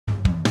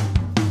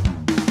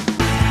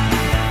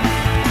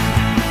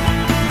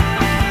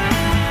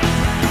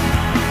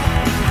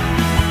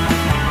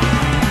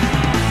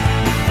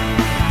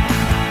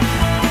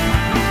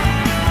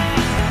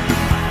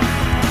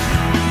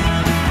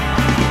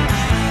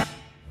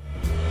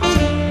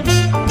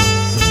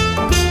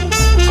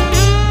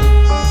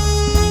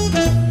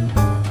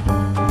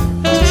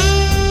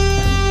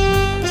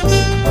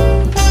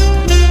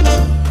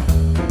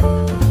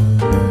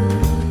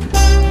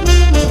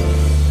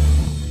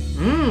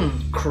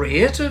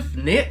Creative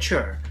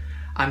nature.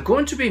 I'm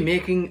going to be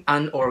making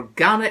an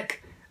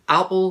organic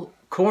apple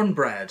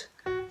cornbread.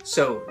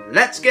 So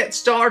let's get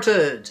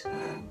started.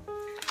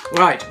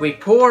 Right, we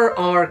pour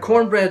our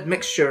cornbread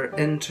mixture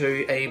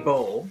into a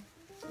bowl.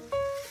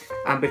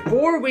 And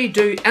before we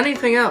do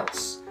anything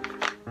else,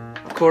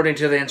 according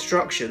to the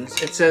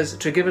instructions, it says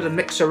to give it a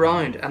mix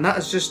around. And that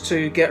is just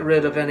to get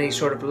rid of any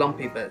sort of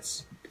lumpy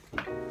bits.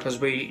 Because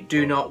we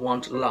do not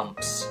want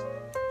lumps,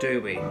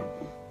 do we?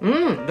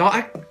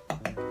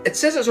 It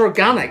says it's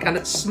organic and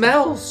it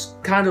smells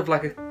kind of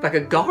like a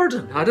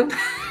garden. I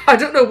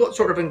don't know what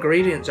sort of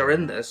ingredients are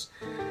in this.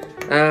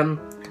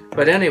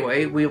 But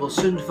anyway, we will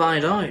soon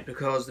find out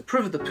because the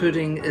proof of the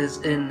pudding is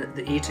in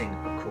the eating,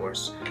 of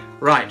course.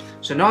 Right,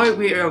 so now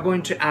we are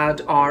going to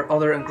add our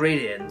other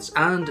ingredients,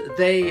 and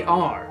they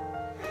are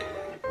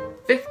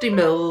 50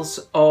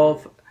 mils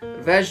of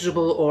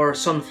vegetable or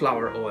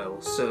sunflower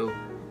oil. So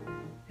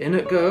in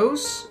it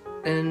goes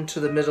into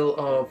the middle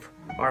of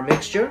our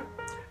mixture.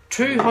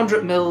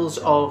 200 mils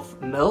of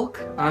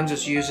milk. I'm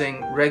just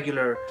using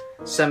regular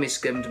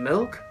semi-skimmed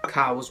milk,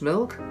 cow's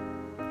milk.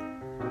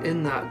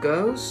 In that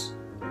goes,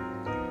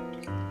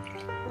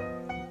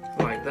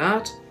 like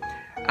that.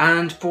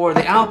 And for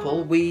the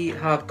apple, we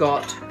have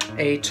got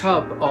a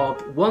tub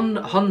of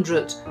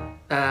 100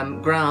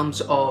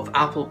 grams of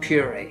apple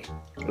puree.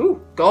 Oh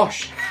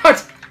gosh,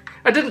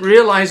 I didn't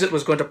realise it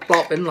was going to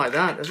plop in like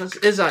that.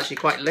 It is actually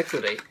quite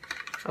liquidy.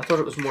 I thought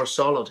it was more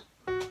solid.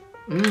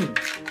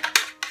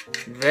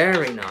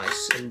 Very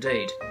nice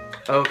indeed.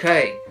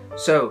 Okay,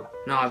 so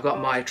now I've got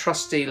my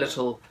trusty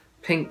little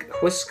pink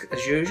whisk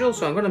as usual,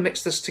 so I'm going to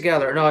mix this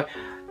together. Now,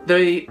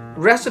 the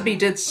recipe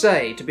did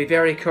say to be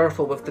very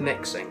careful with the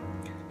mixing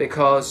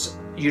because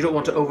you don't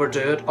want to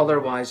overdo it,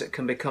 otherwise it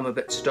can become a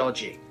bit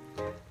stodgy.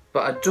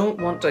 But I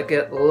don't want to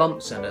get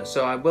lumps in it,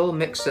 so I will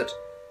mix it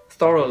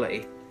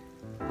thoroughly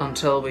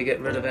until we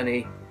get rid of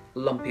any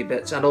lumpy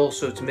bits, and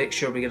also to make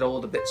sure we get all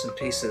the bits and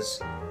pieces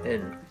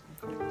in.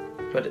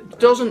 But it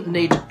doesn't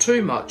need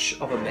too much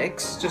of a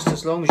mix, just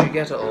as long as you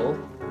get it all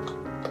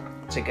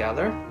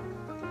together.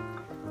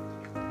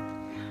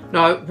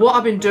 Now, what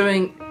I've been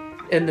doing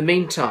in the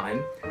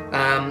meantime,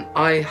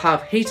 I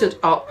have heated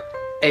up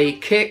a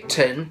cake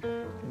tin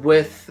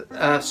with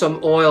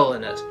some oil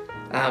in it,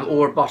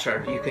 or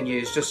butter you can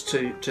use just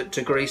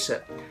to grease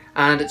it.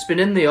 And it's been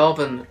in the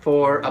oven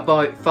for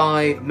about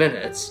 5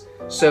 minutes,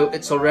 so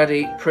it's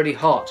already pretty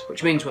hot,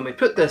 which means when we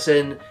put this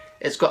in,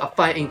 it's got a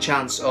fighting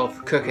chance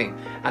of cooking.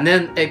 And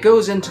then it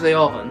goes into the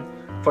oven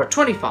for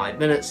 25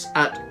 minutes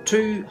at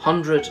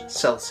 200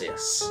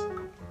 Celsius.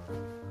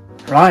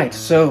 Right,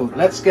 so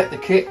let's get the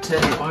cake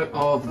tin out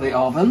of the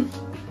oven.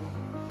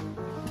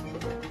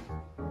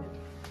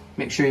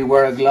 Make sure you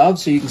wear a glove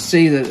so you can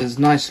see that it's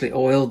nicely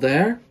oiled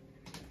there.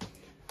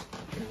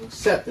 We'll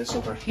set this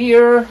over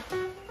here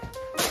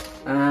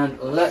and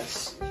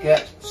let's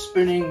get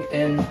spooning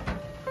in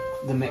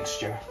the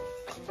mixture.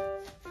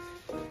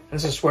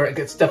 This is where it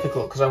gets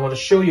difficult because I want to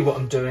show you what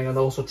I'm doing and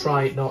also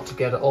try not to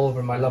get it all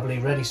over my lovely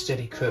Ready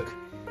Steady Cook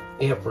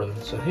apron.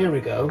 So here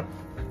we go.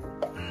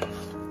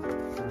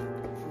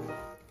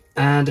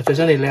 And if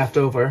there's any left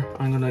over,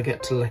 I'm going to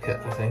get to lick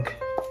it, I think.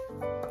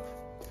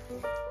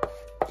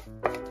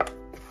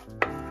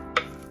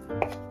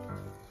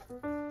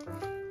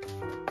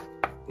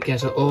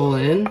 Get it all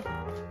in.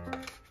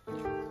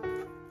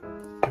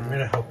 I'm going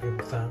to help you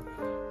with that.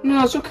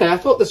 No, it's okay. I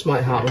thought this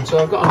might happen, so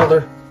I've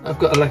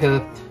got like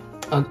a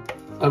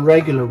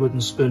regular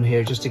wooden spoon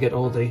here just to get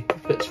all the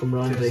bits from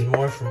round There's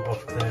more from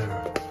up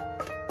there.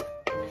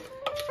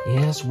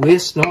 Yes,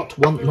 waste not,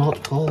 want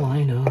not, Paul,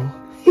 I know.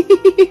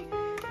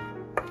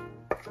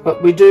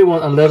 But we do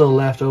want a little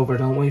left over,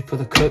 don't we, for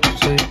the cook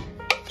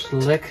to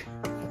lick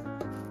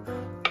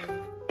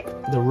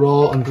the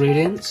raw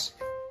ingredients.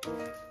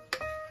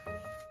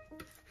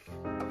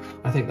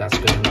 I think that's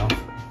good enough.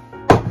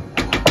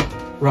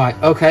 Right,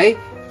 okay,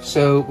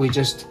 so we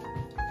just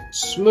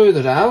smooth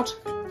it out.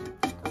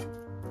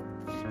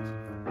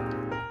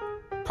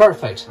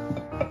 Perfect.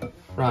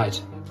 Right,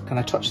 can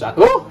I touch that?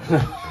 Oh!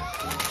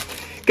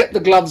 Get the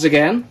gloves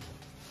again.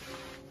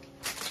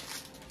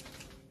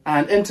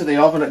 And into the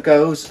oven it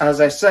goes, as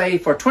I say,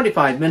 for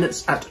 25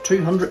 minutes at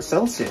 200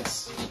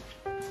 Celsius.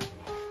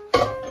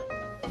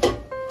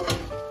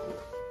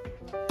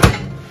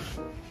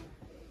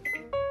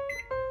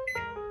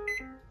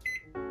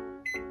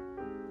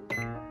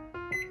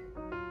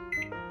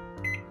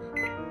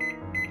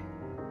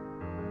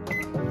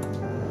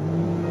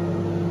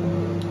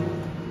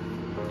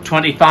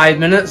 "25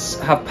 minutes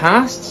have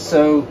passed,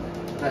 so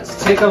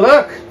let's take a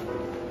look."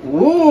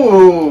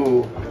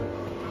 Ooh!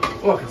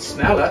 Oh, I can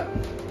smell it.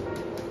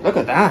 Look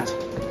at that.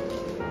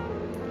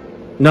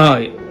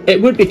 Now,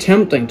 it would be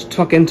tempting to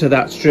tuck into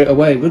that straight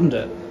away, wouldn't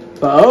it?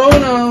 But oh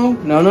no,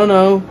 no, no,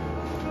 no.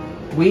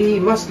 We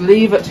must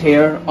leave it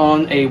here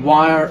on a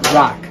wire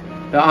rack.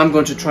 Now I'm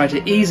going to try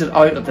to ease it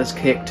out of this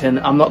cake tin.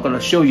 I'm not going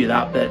to show you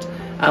that bit.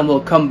 And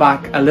we'll come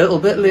back a little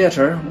bit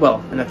later,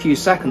 well, in a few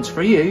seconds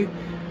for you,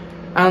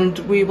 and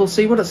we will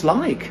see what it's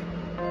like.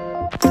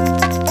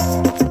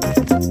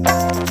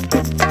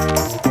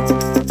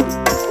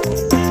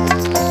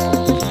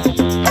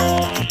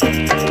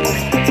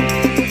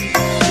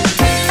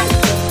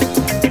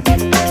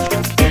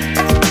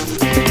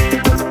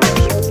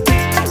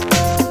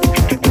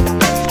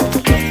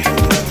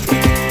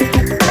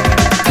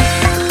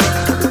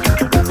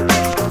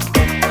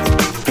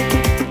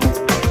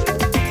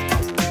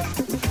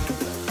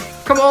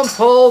 on,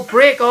 Paul,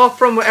 break off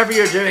from whatever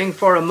you're doing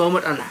for a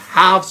moment and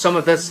have some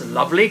of this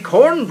lovely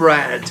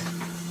cornbread.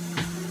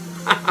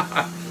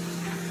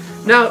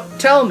 Now,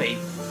 tell me,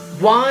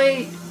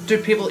 why do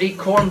people eat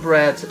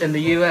cornbread in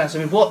the US? I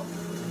mean,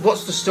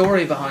 what's the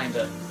story behind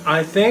it?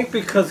 I think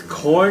because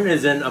corn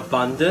is in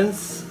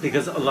abundance,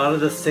 because a lot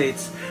of the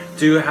states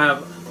do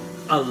have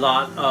a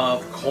lot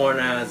of corn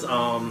as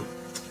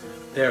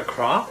their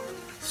crop.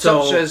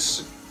 So, Such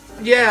as,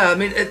 yeah, I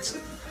mean, it's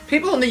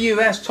people in the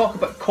US talk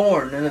about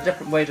corn in a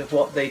different way to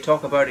what they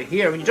talk about it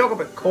here. When you talk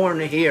about corn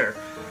here,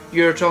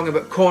 you're talking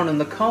about corn on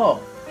the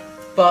cob.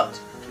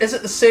 But is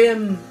it the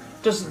same?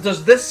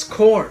 Does this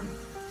corn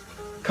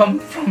come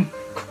from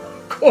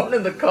corn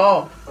in the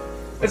cob?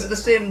 Is it the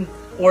same,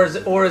 or is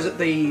it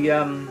the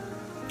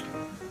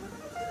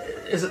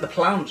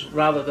plant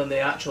rather than the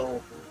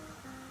actual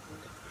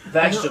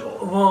vegetable?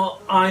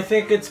 well, I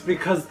think it's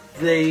because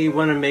they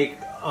want to make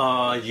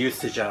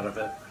usage out of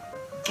it.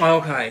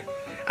 Okay.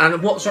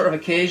 And what sort of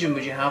occasion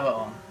would you have it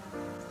on?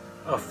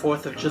 A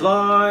 4th of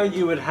July,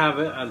 you would have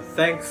it on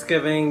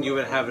Thanksgiving, you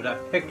would have it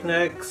at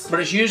picnics. But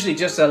it's usually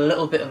just a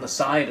little bit on the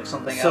side of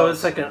something else. So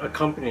it's like an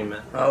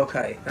accompaniment.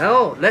 Okay.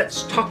 Well,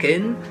 let's tuck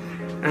in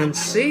and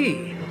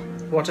see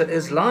what it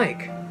is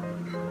like.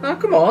 Now,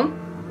 come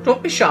on.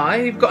 Don't be shy.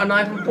 You've got a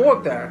knife and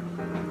fork there.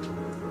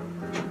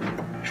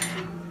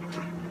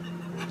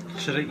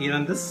 Should I eat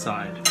on this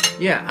side?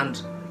 Yeah,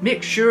 and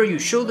make sure you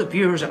show the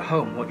viewers at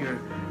home what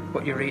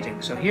you're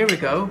eating. So here we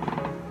go.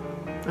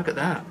 Look at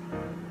that.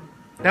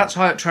 That's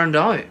how it turned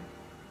out.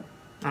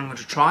 I'm going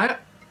to try it.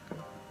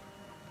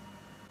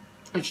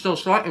 It's still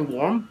slightly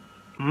warm.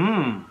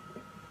 Mmm.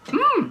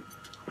 Mmm.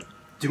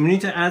 Do we need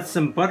to add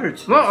some butter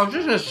to Well, I was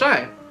just going to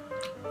say,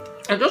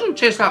 it doesn't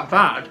taste that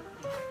bad,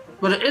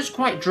 but it is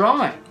quite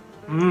dry.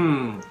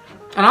 Mmm.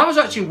 And I was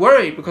actually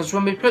worried because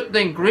when we put the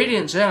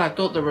ingredients in, I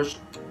thought there was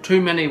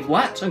too many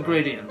wet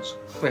ingredients.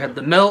 We had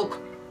the milk,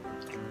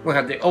 we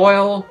had the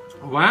oil,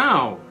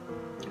 Wow.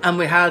 and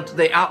we had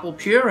the apple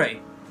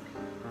puree.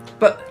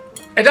 But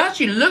it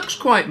actually looks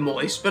quite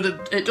moist, but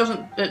it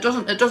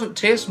doesn't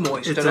taste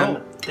moist at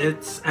all.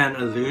 It's an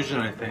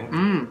illusion, I think.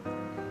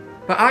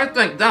 But I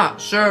think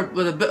that served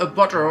with a bit of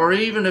butter, or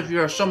even if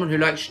you're someone who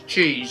likes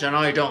cheese and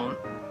I don't,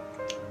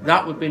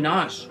 that would be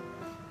nice.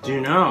 Do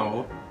you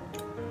know,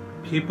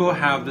 people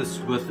have this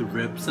with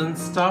ribs and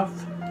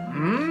stuff,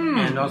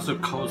 and also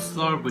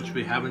coleslaw, which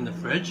we have in the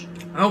fridge.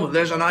 Oh, well,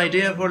 there's an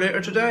idea for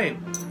later today.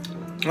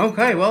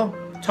 Okay, well,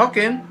 tuck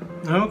in.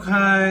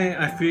 Okay,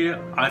 I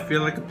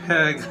feel like a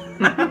pig.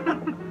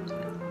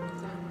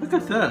 Look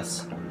at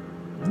this.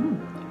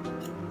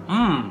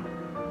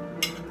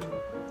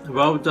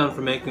 Well done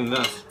for making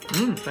this.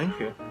 Thank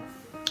you.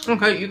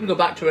 Okay, you can go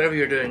back to whatever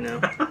you're doing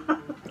now.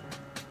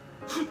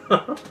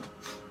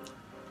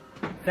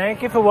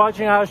 Thank you for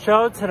watching our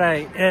show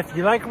today. If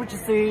you like what you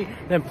see,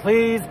 then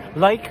please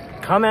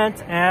like,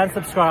 comment, and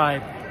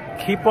subscribe.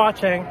 Keep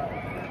watching.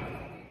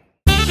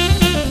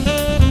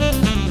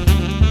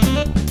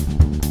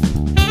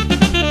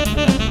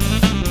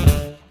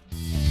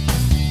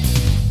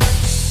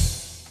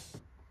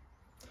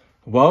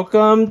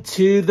 Welcome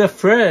to the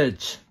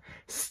fridge.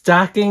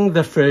 Stacking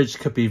the fridge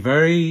could be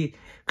very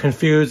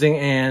confusing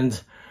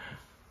and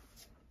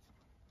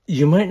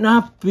you might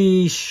not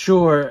be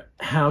sure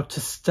how to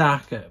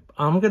stack it.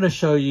 I'm going to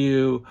show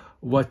you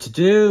what to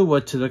do,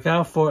 what to look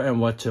out for,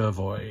 and what to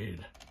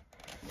avoid.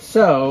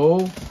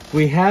 So,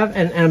 we have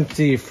an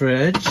empty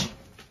fridge.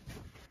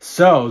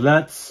 So,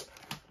 let's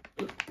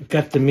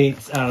get the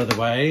meats out of the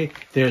way.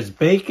 There's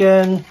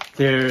bacon,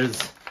 there's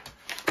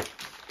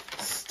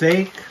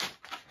steak,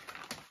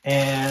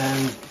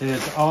 and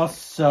there's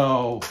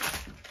also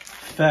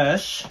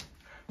fish.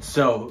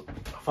 So,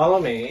 follow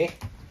me.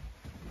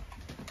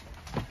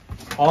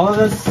 All of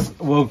this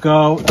will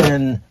go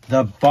in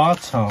the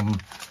bottom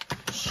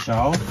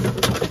shelf.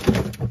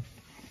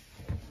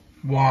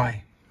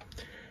 Why?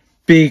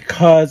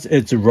 Because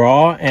it's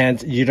raw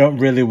and you don't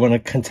really want to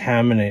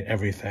contaminate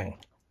everything.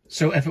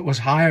 So if it was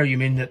higher, you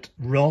mean that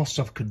raw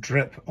stuff could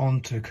drip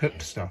onto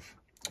cooked stuff?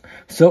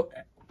 So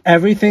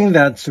everything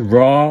that's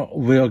raw,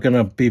 we're going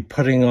to be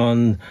putting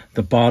on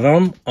the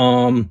bottom.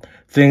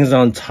 Things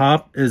on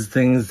top is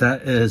things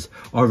that is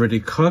already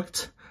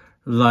cooked,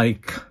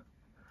 like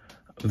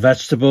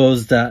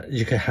vegetables that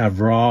you can have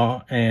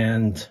raw,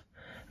 and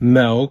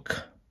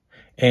milk,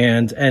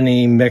 and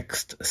any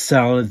mixed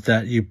salad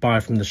that you buy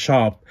from the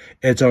shop,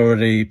 it's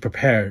already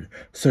prepared.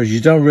 So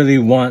you don't really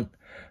want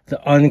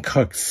the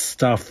uncooked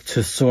stuff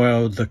to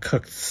soil the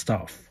cooked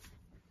stuff.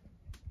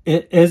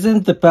 It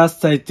isn't the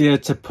best idea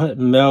to put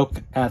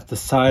milk at the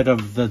side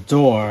of the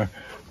door,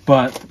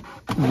 but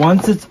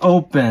once it's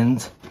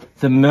opened,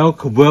 the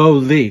milk will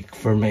leak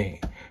for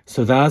me.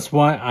 So that's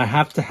why I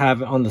have to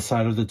have it on the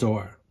side of the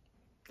door.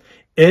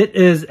 It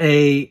is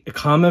a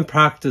common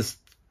practice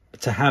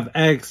to have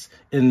eggs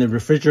in the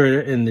refrigerator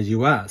in the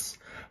US,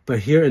 but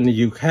here in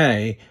the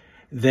UK,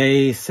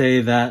 they say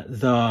that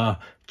the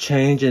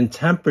change in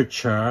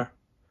temperature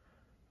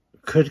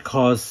could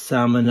cause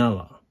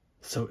salmonella,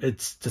 so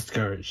it's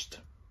discouraged.